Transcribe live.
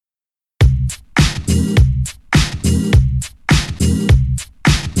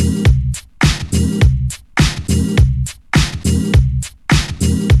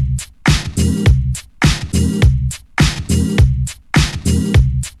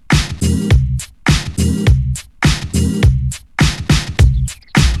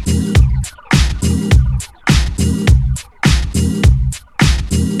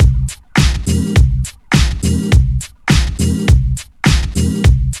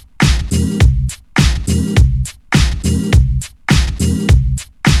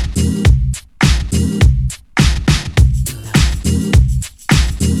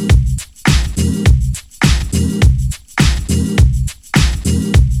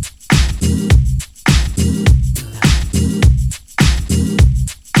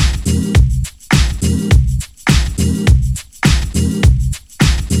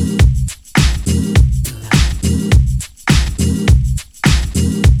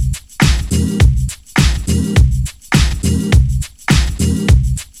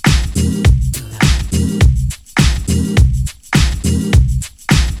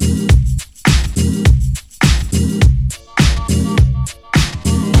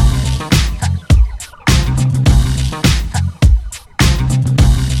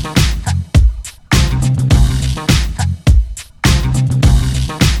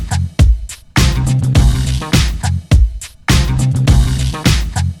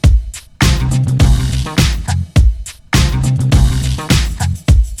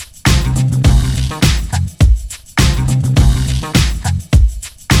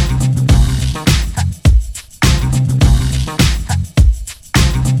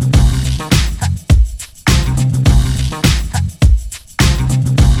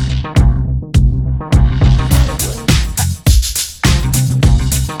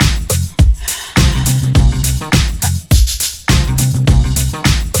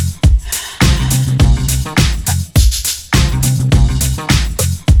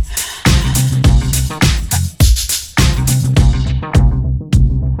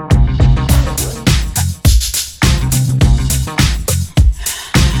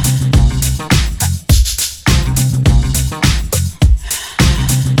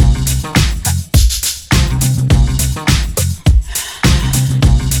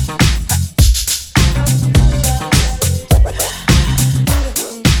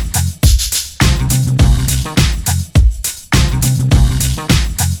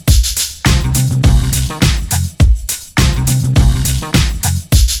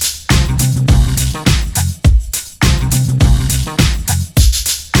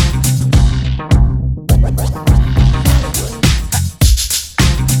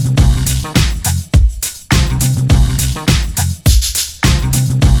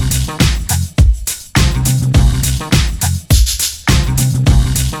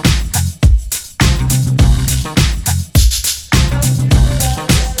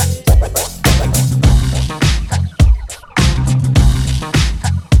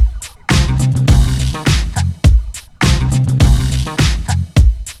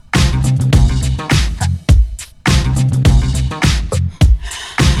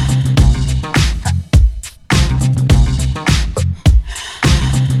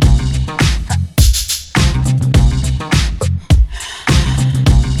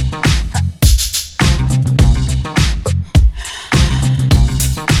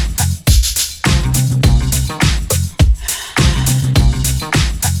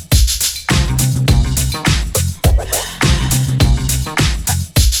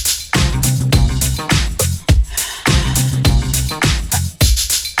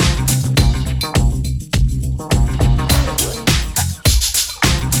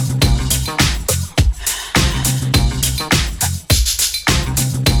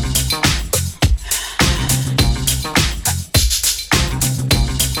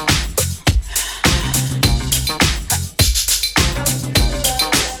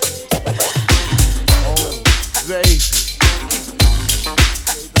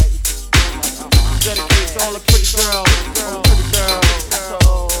dedicates to all the pretty girls, all the pretty girls.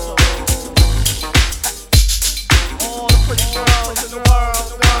 All the pretty girls in the world,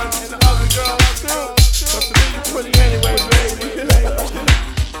 and the other girls too. But to me, you pretty anyway, baby.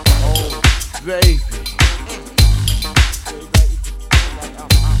 Oh, baby.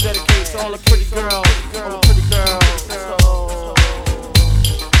 Dedicates to all the pretty girls, all the pretty girls.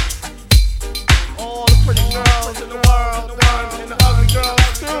 All the pretty girls in the world, and the other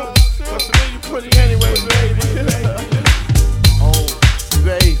girls too. But to me, you pretty anyway, baby. Oh,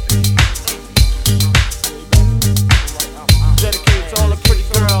 baby. Dedicated to all the pretty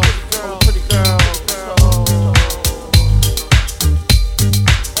girls, all the pretty girls.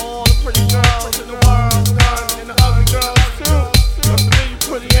 All the pretty girls in the world, and the other girls too. But to me, you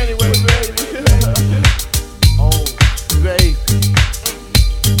pretty anyway, baby.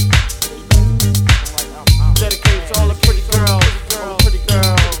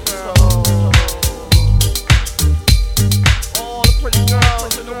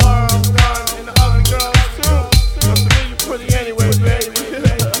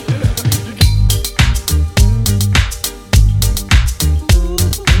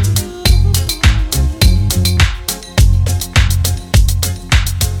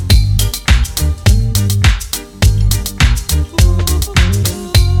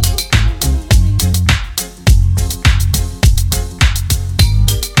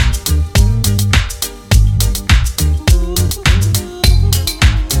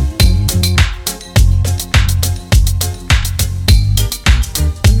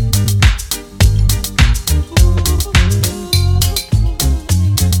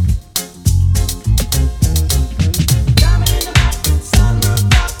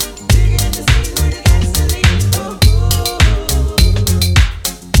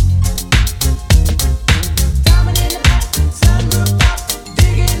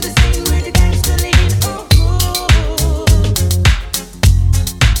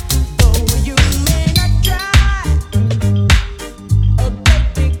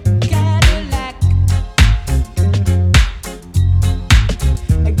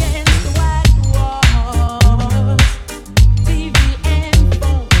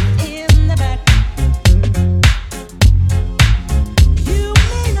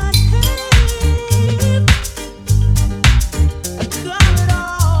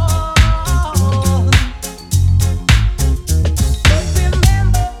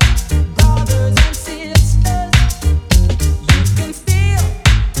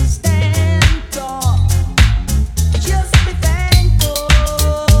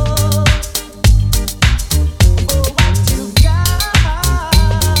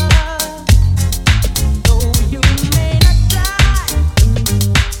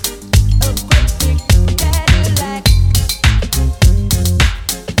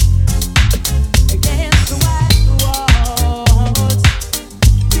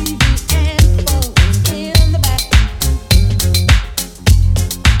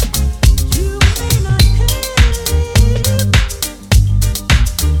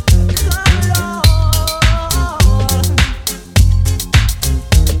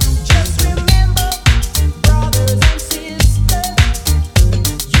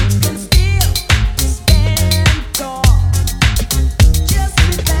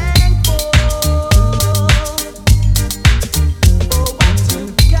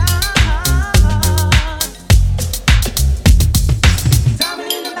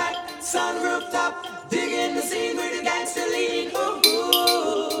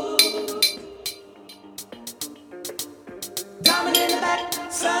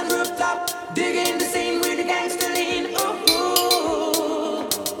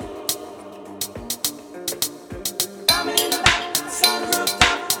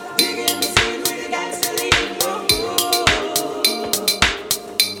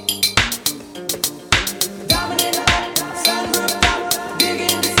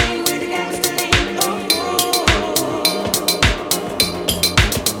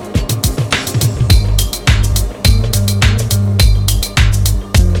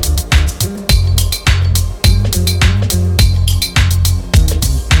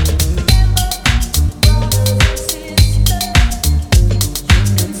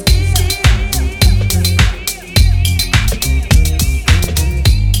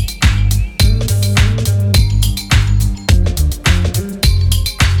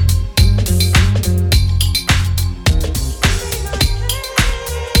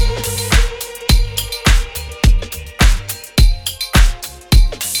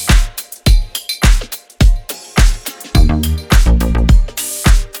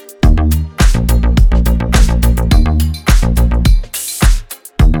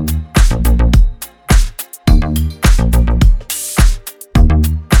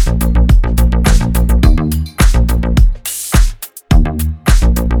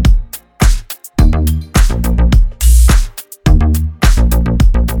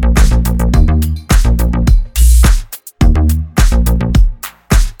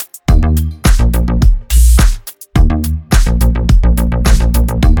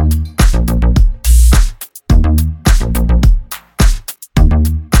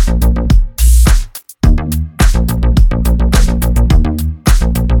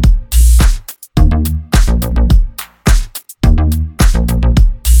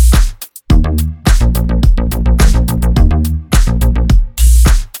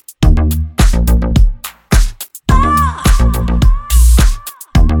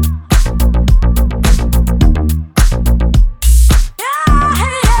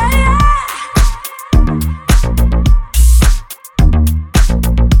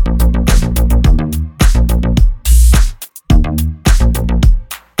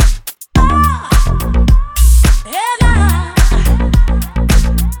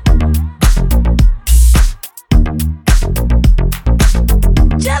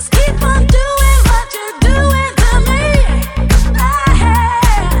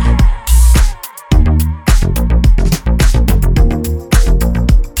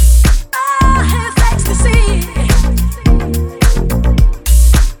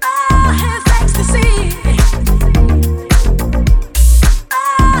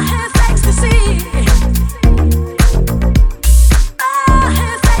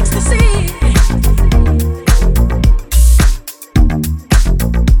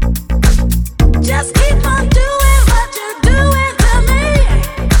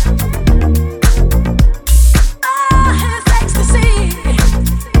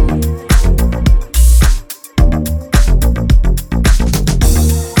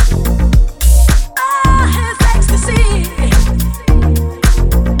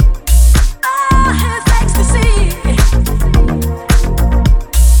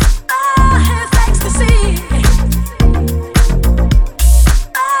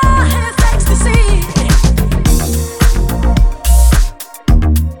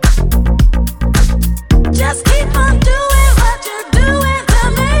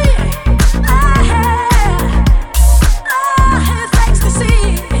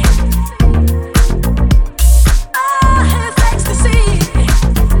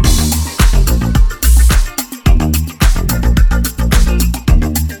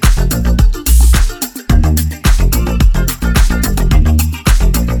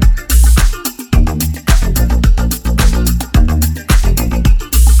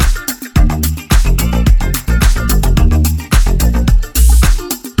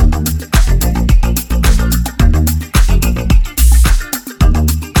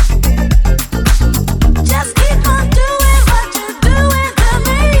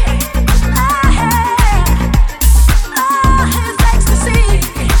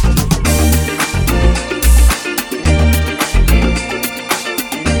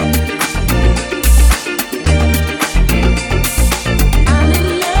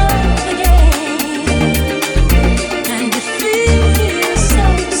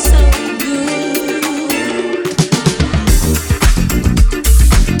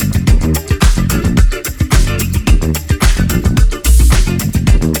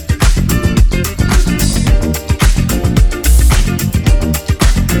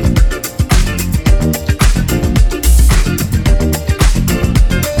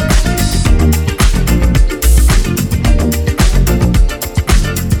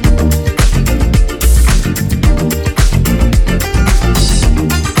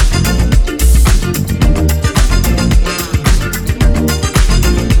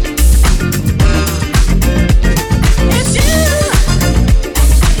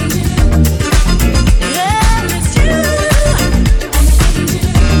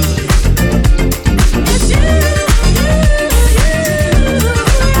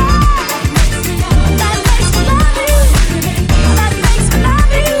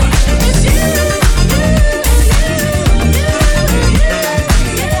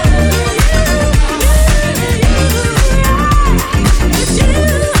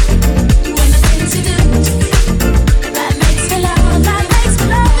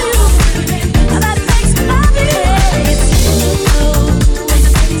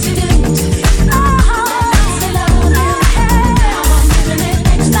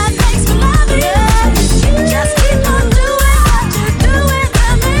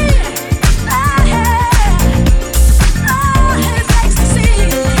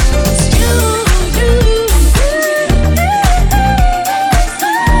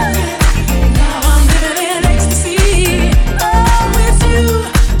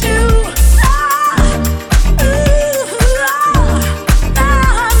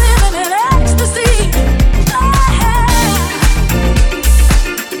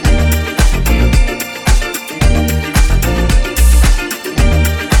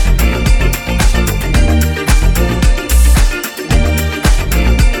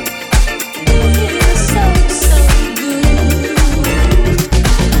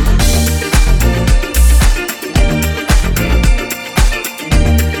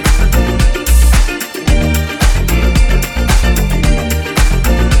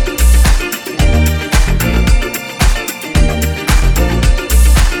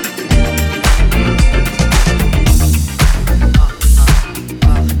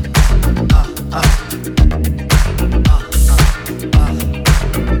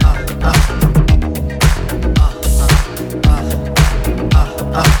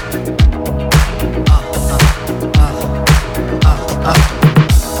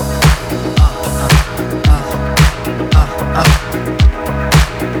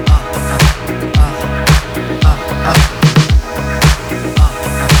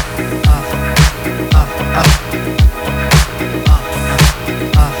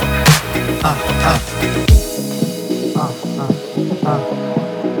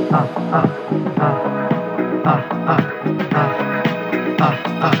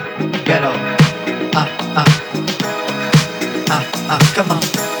 ghetto, come on.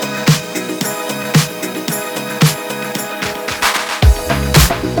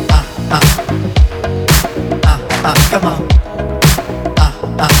 Come on. Come on. Come on.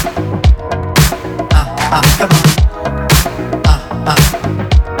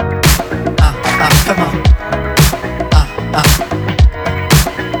 Come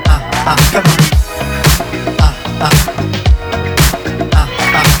on.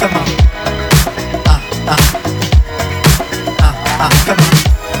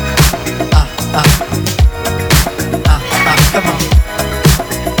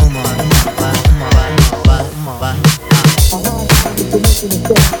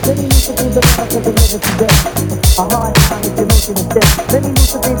 Let me move some things around because the lyrics is there. A hard time if your motion is stiff. Let me move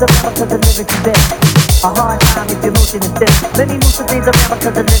some things around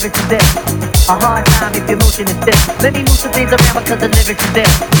because the lyrics is there. A hard time if your motion is stiff. Let me move some things around because the lyrics is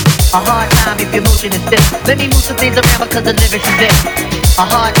there. A hard time if your motion is stiff. Let me move some things around because the lyrics is there. A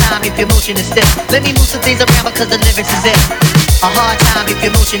hard time if your motion is stiff. Let me move some things around because the lyrics is there. A hard time if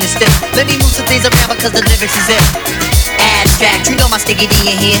your motion is stiff. Let me move some things around because the lyrics is there. Abstract, you know my sticky D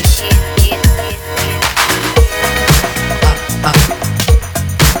in here.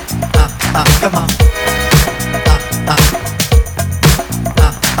 Come on. Come on. Come on.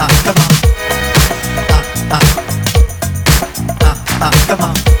 Come on.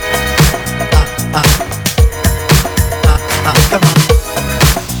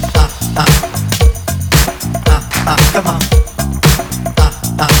 Come on.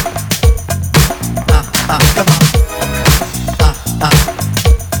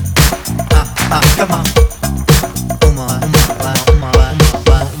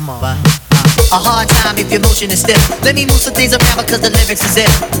 A hard time if your motion is stiff. Let me move some things around because the lyrics is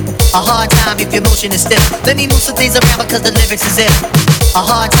it. A hard time if your motion is stiff. Let me move some things around because the lyrics is it. A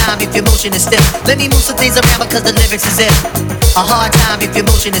hard time if your motion is stiff. Let me move some things around because the lyrics is it. A hard time if your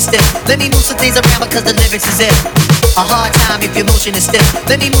motion is stiff. Let me move some things around because the lyrics is it. A hard time if your motion is stiff.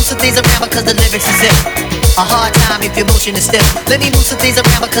 Let me move some things around because the lyrics is it. A hard time if your motion is stiff. Let me move some things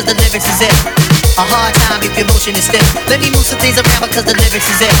around because the lyrics is it. A hard time if your motion is stiff. Let me move some things around because the lyrics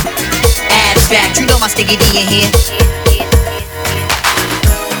is it. Abstract, you know my sticky D in here.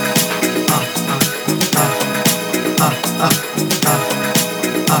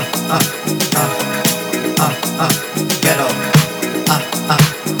 Ghetto.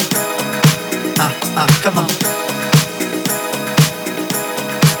 Come on.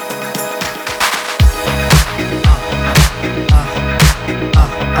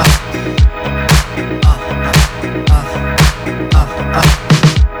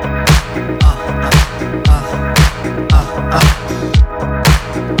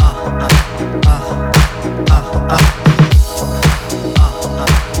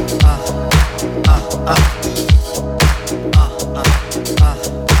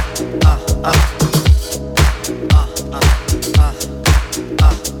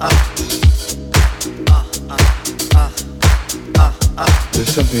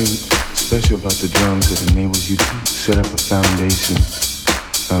 There's something special about the drums that enables you to set up a foundation,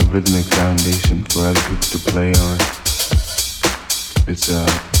 a rhythmic foundation for other people to play on. It's a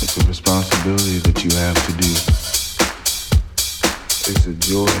responsibility that you have to do. It's a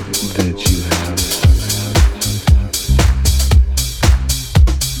joy that you have.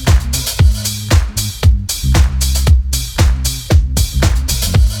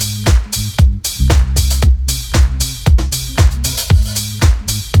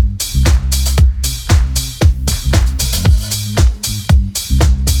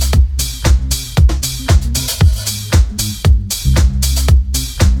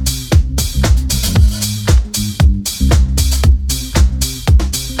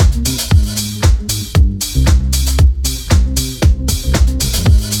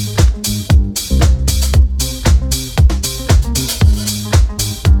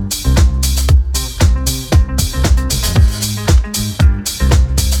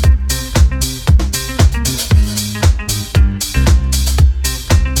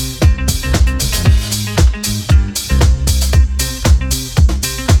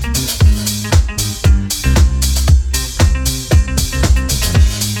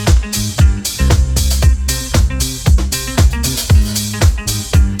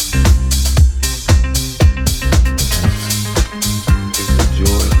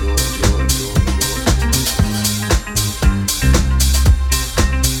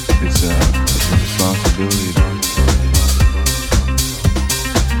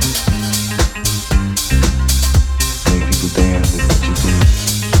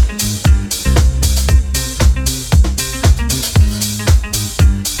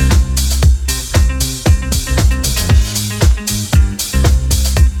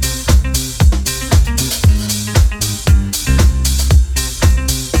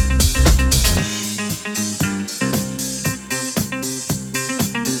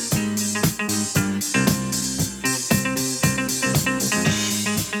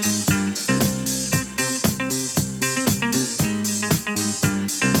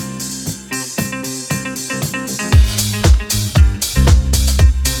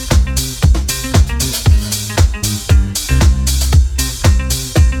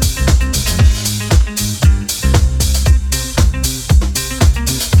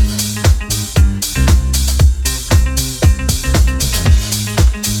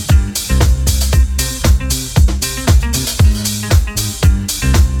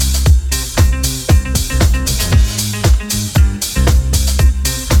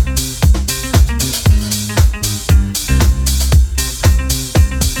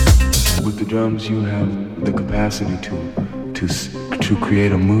 With the drums, you have the capacity to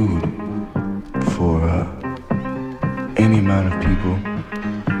create a mood for any amount of people.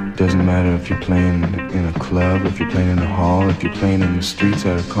 Doesn't matter if you're playing in a club, if you're playing in a hall, if you're playing in the streets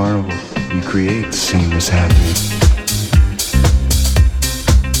at a carnival. You create a scene that's happening.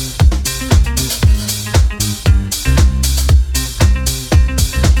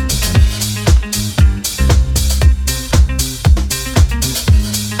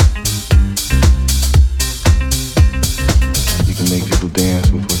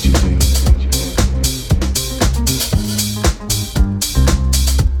 Dance with what you do.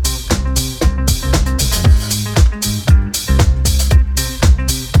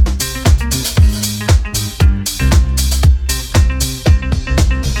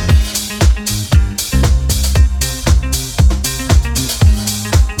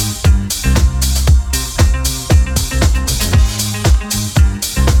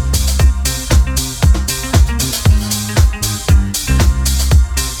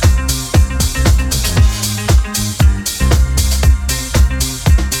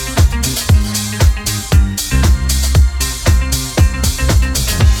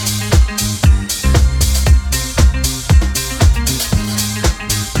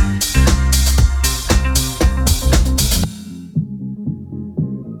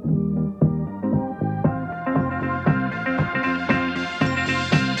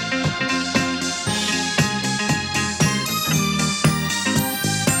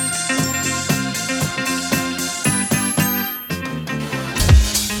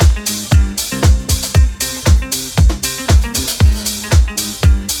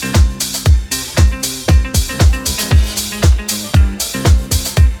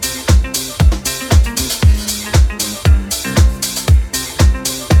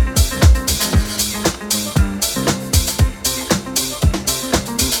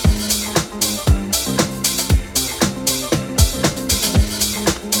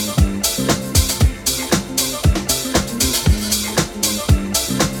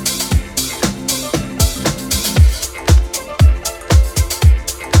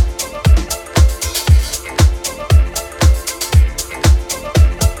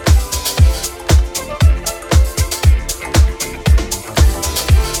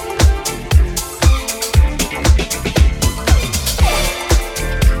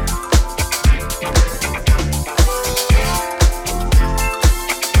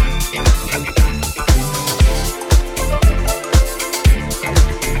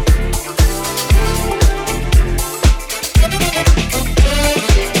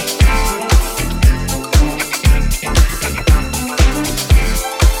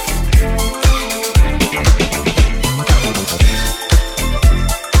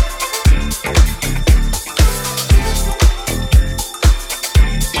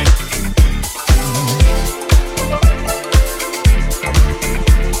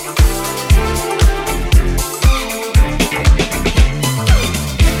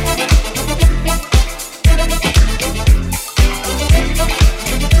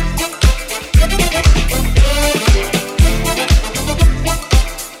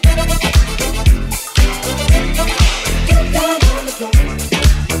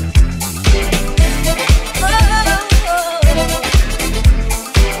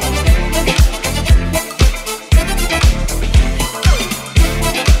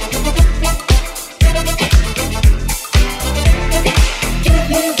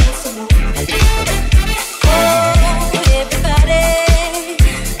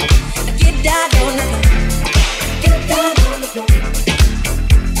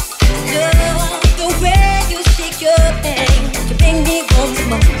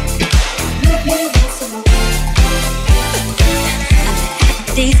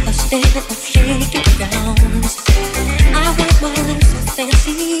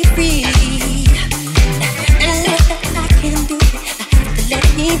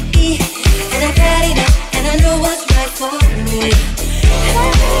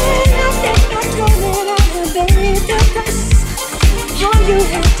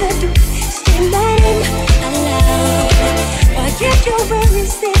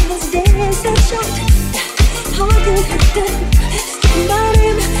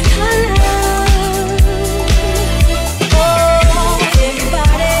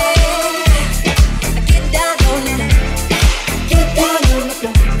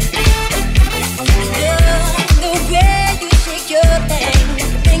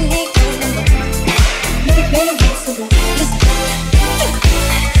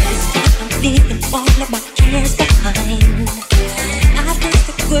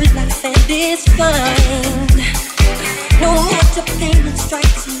 It's fine. No more to pain and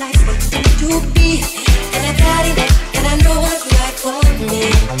stripes and life. to be. And I got it, and I know what's right for me.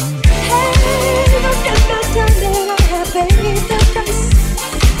 Hey, look at the time that I have paid the price.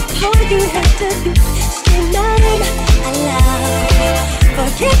 All you have to do is scream my name aloud.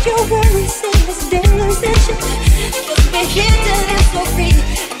 Forget your worries and this dance and shit. Cause we're here to live so free.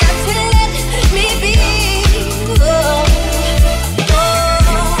 Got to let me be. Oh,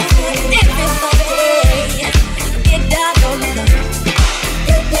 oh, everybody, get down on the floor.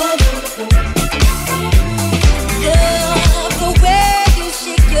 Get down on the floor. Love the way you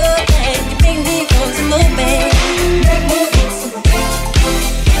shake your thing. You make me want some more, babe. Make me want some more.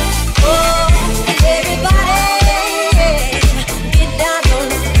 Oh, everybody, get down on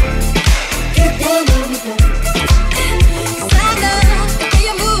the floor. Get down on the floor. 'Cause I love the way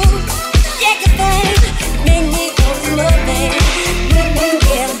you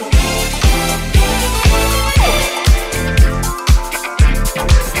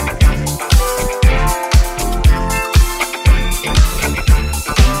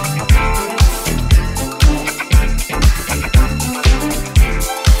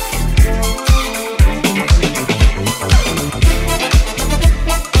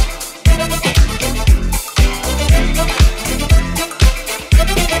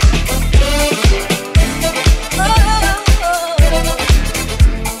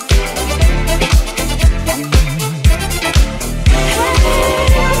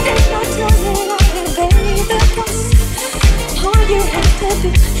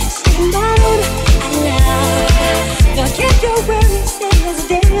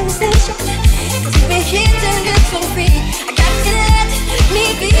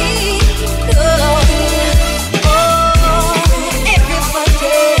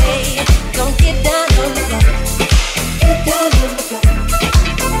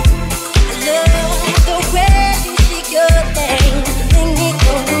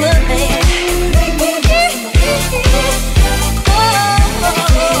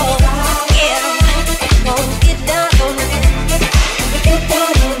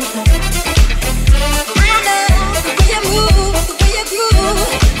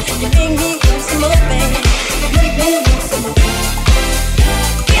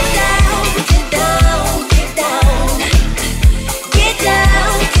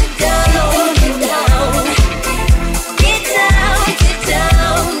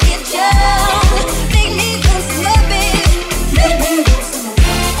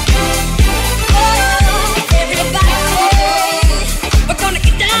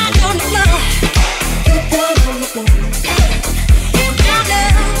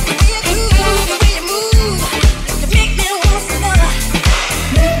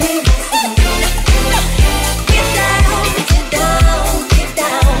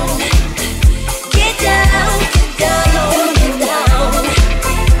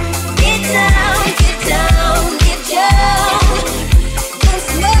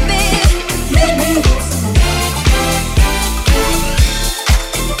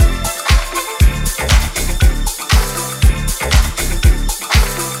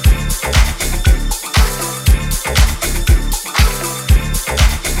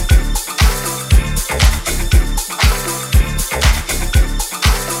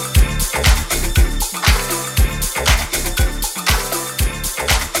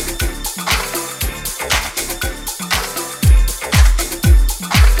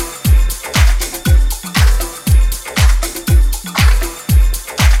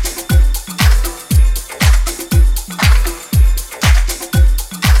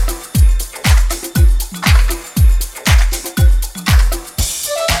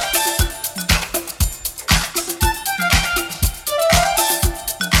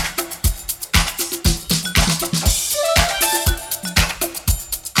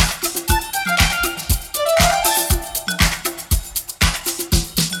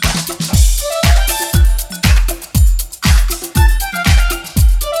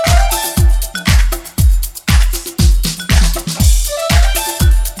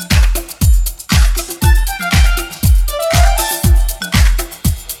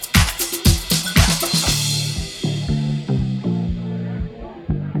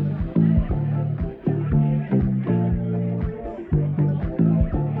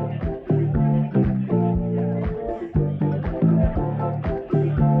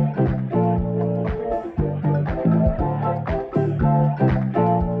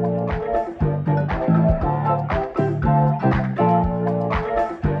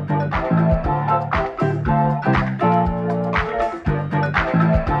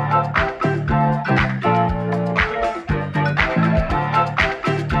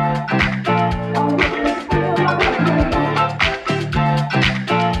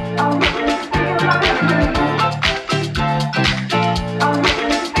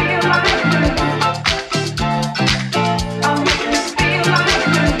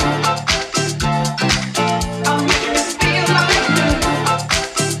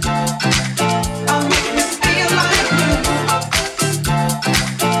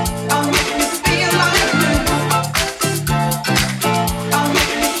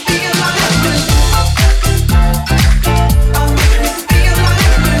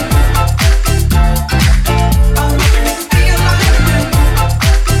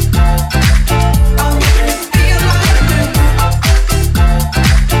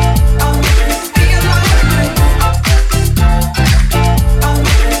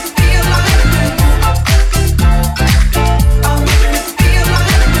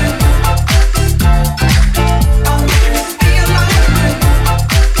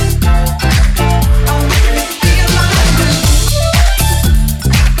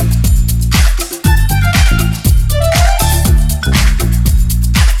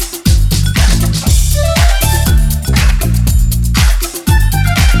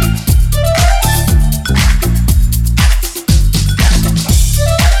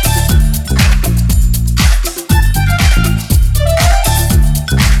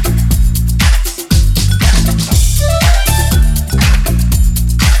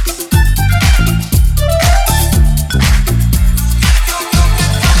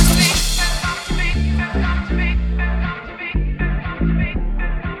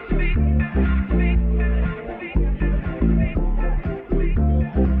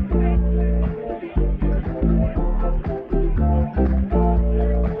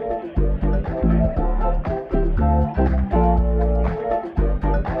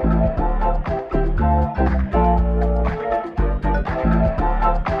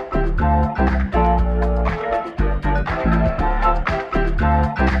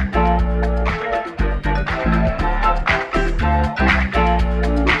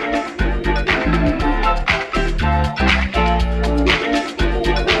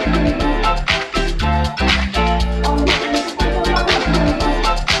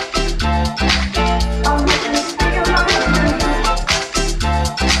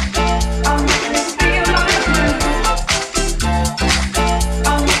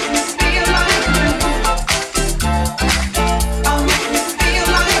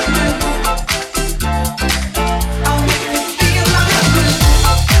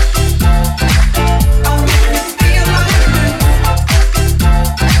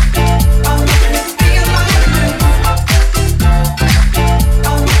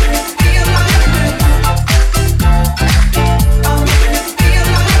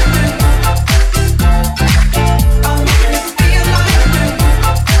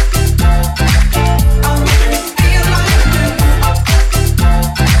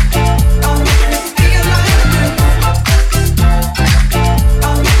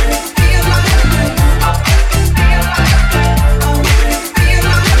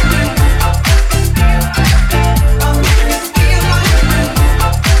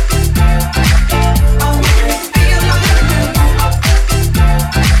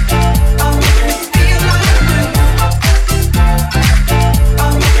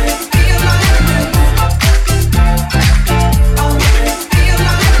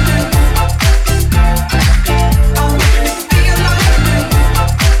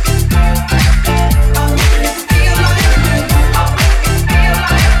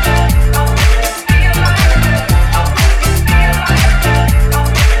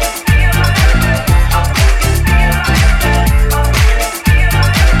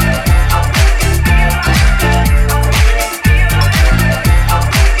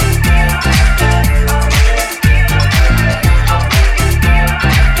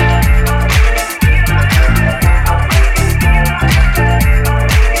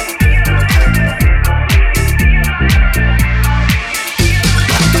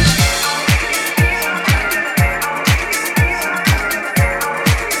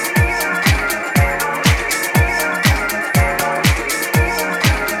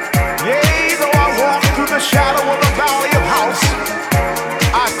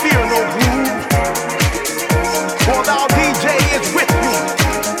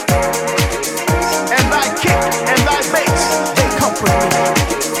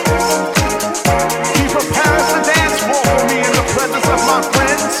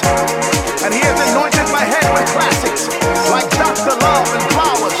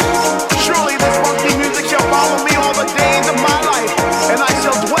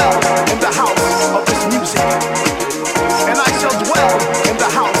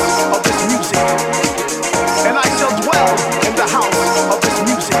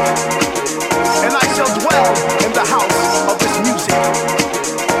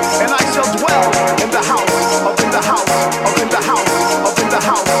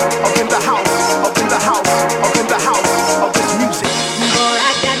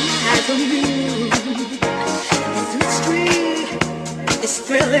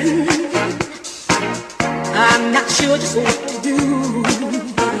thrilling. I'm not sure just what to do.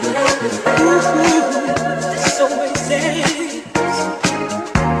 There's so many things,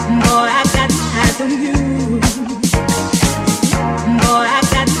 boy, I've got eyes on you. Boy, I've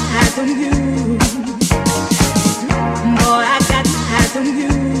got eyes on you. Boy, I've got eyes on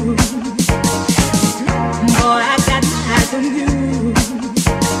you. Boy, I've got eyes on you.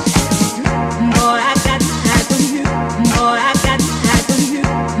 Boy, I've got eyes on you. Boy, I've got eyes on you.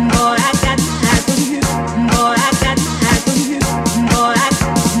 Boy, I've got eyes on you. Boy, I've got eyes on you. Boy,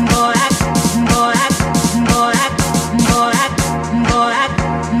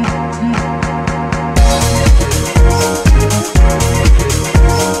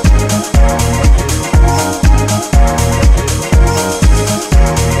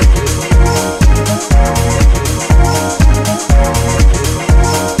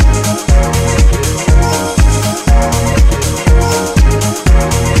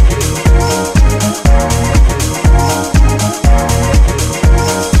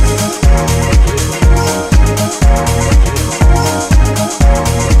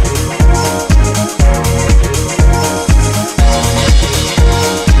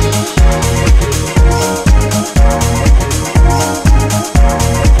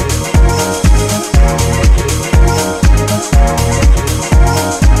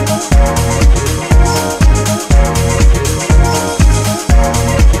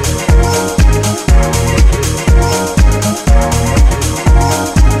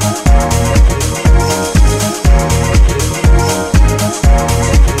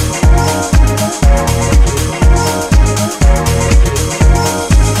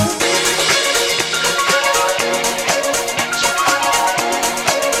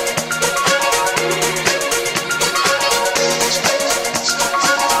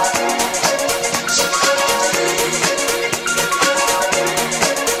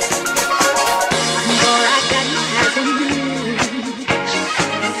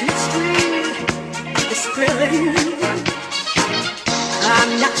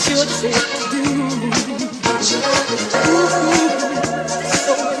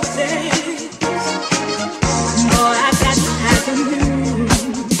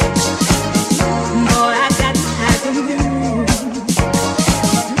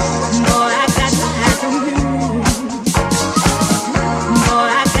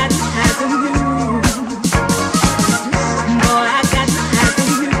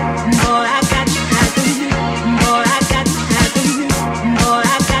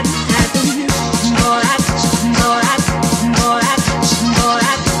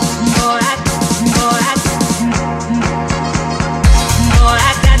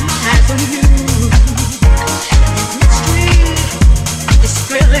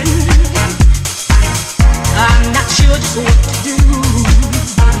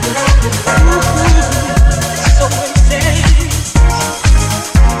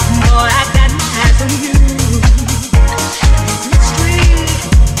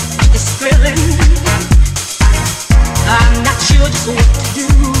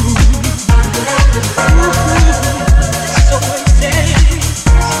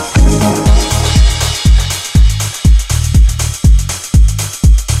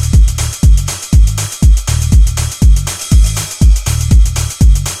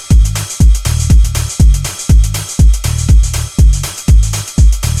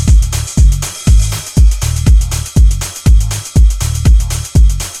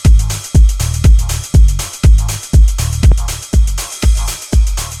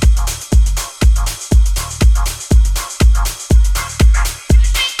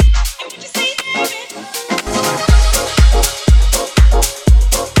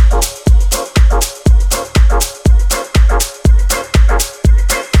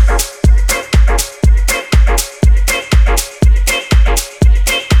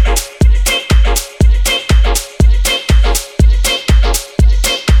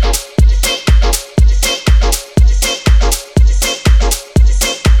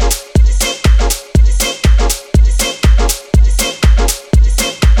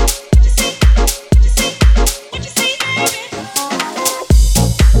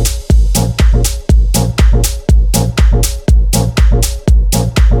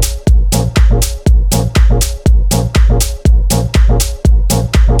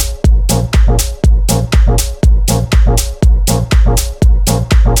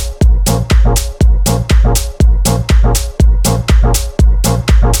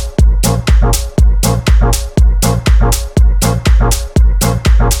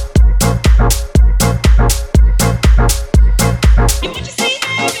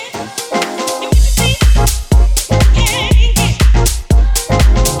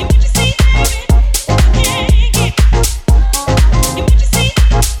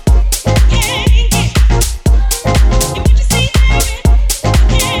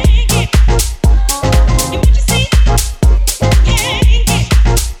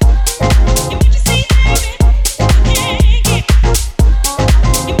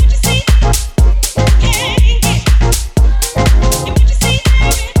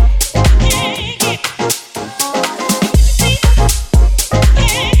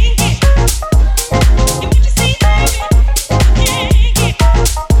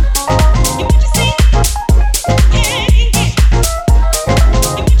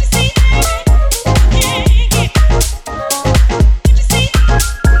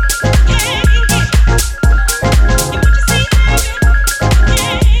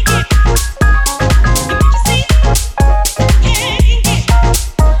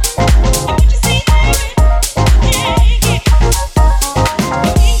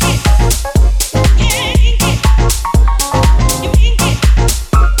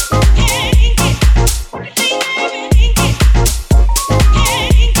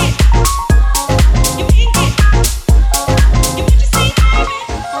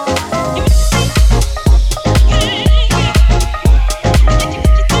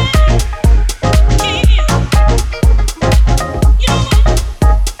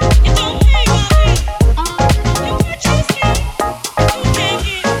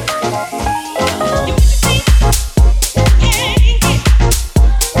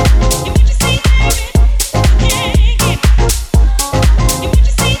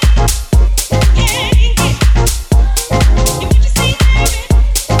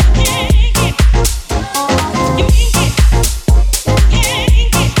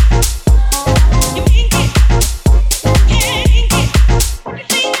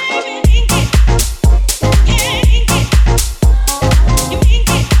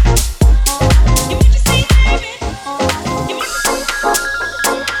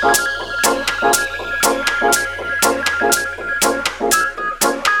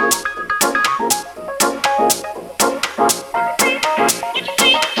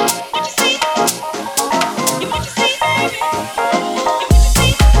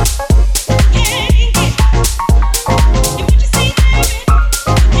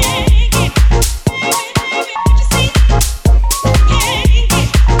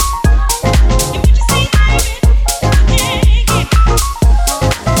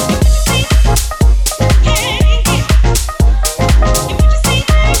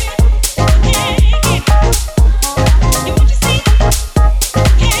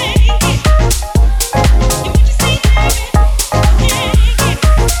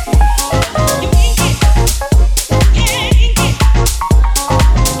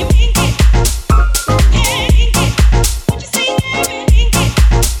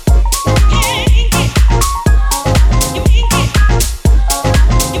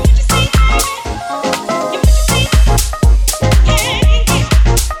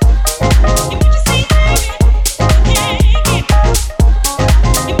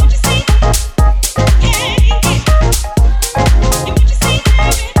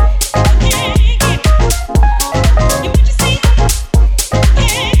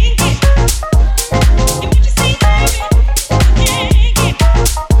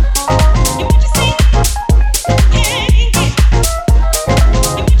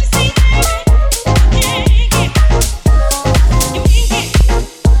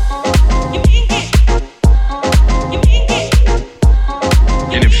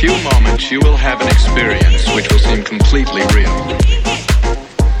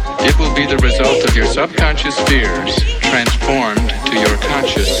 fears transformed to your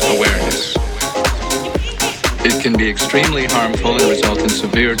conscious awareness. It can be extremely harmful and result in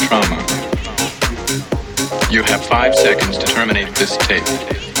severe trauma. You have 5 seconds to terminate this tape.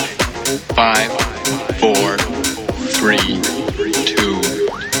 5, 4, 3, 2,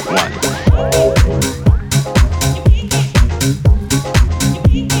 1.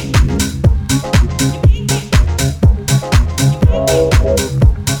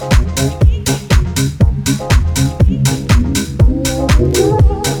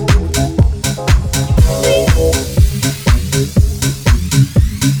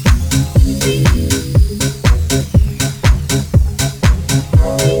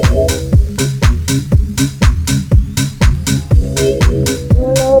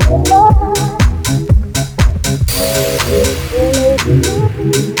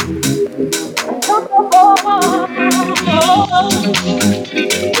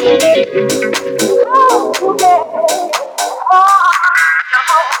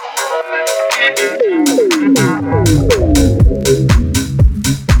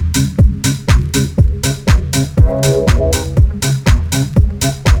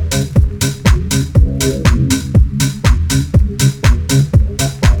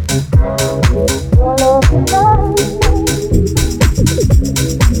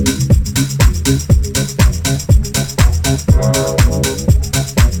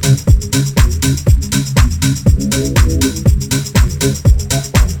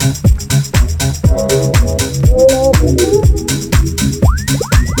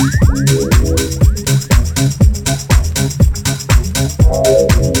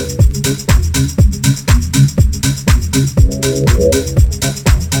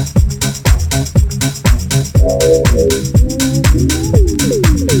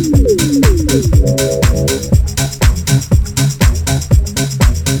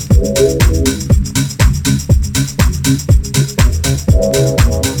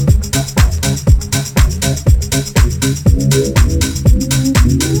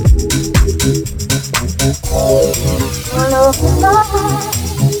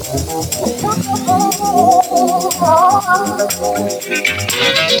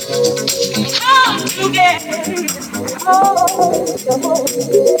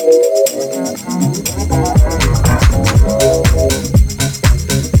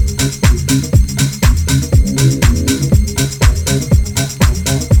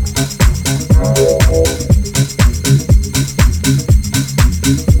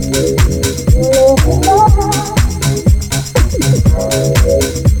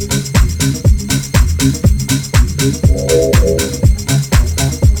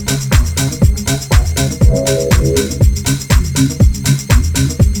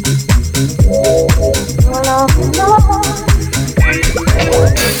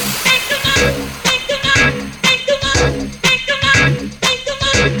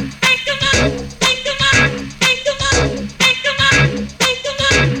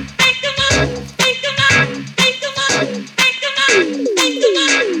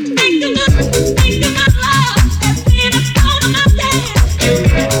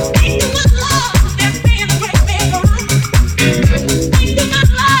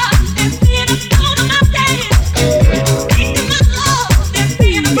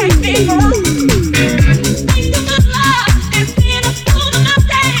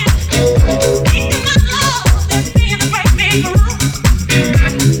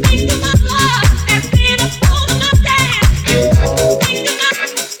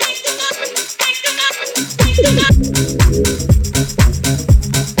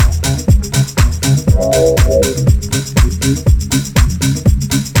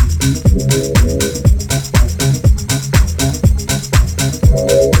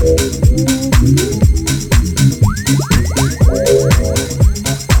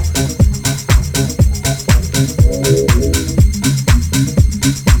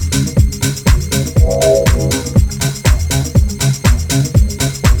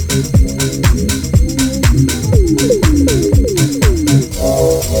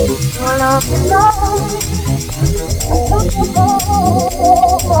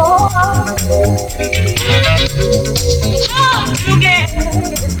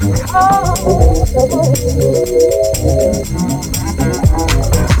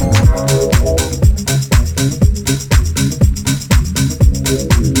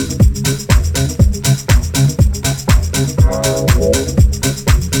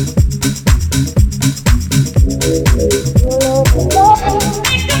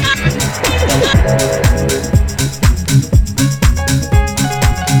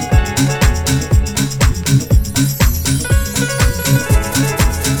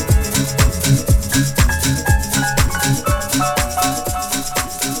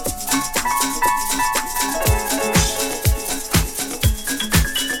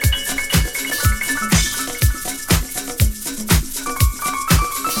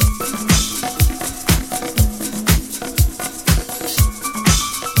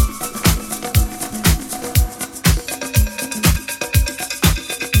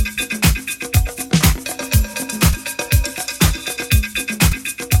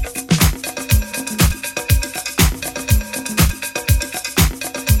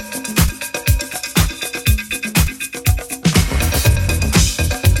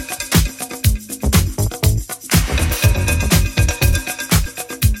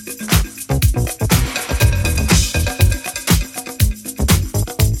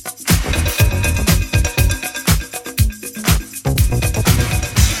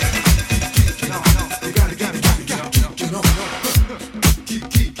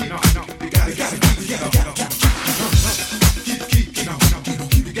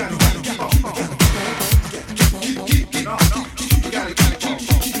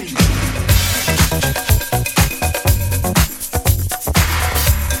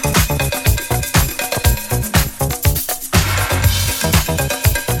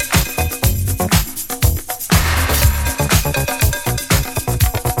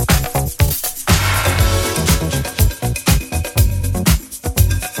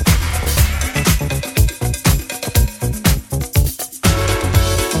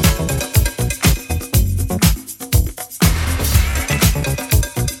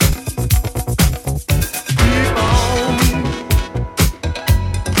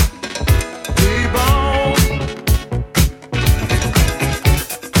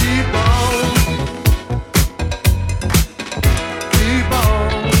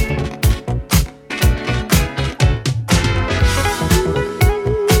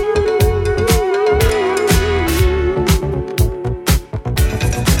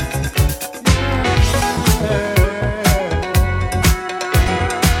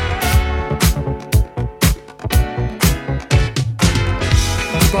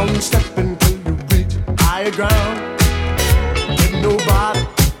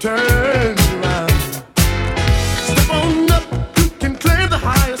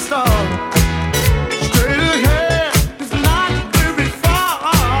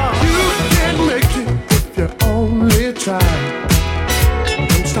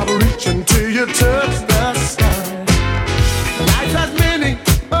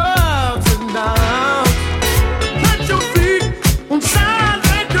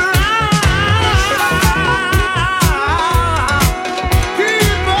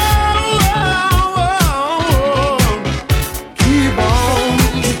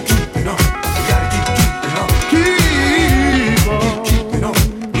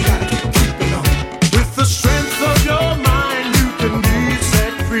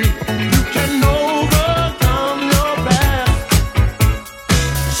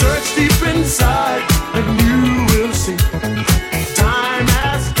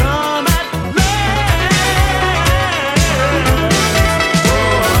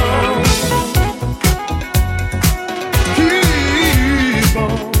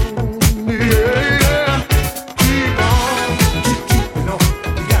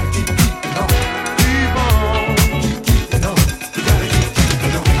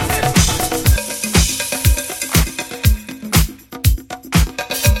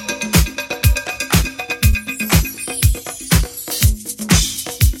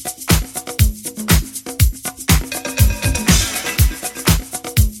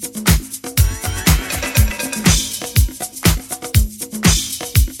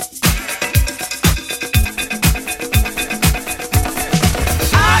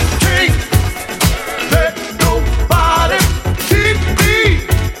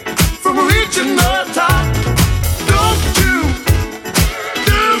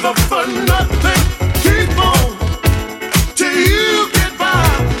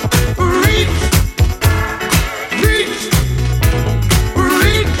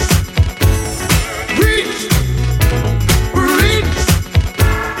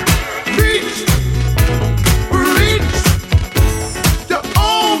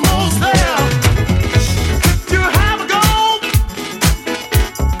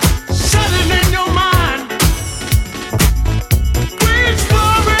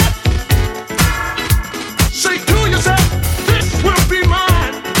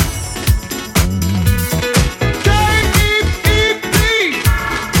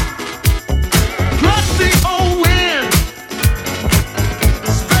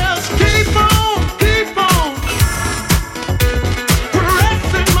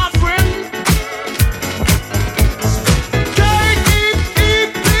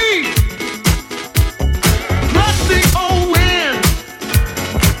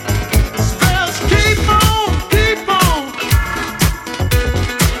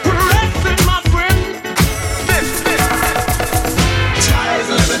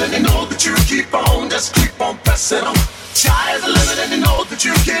 just keep on pressing on.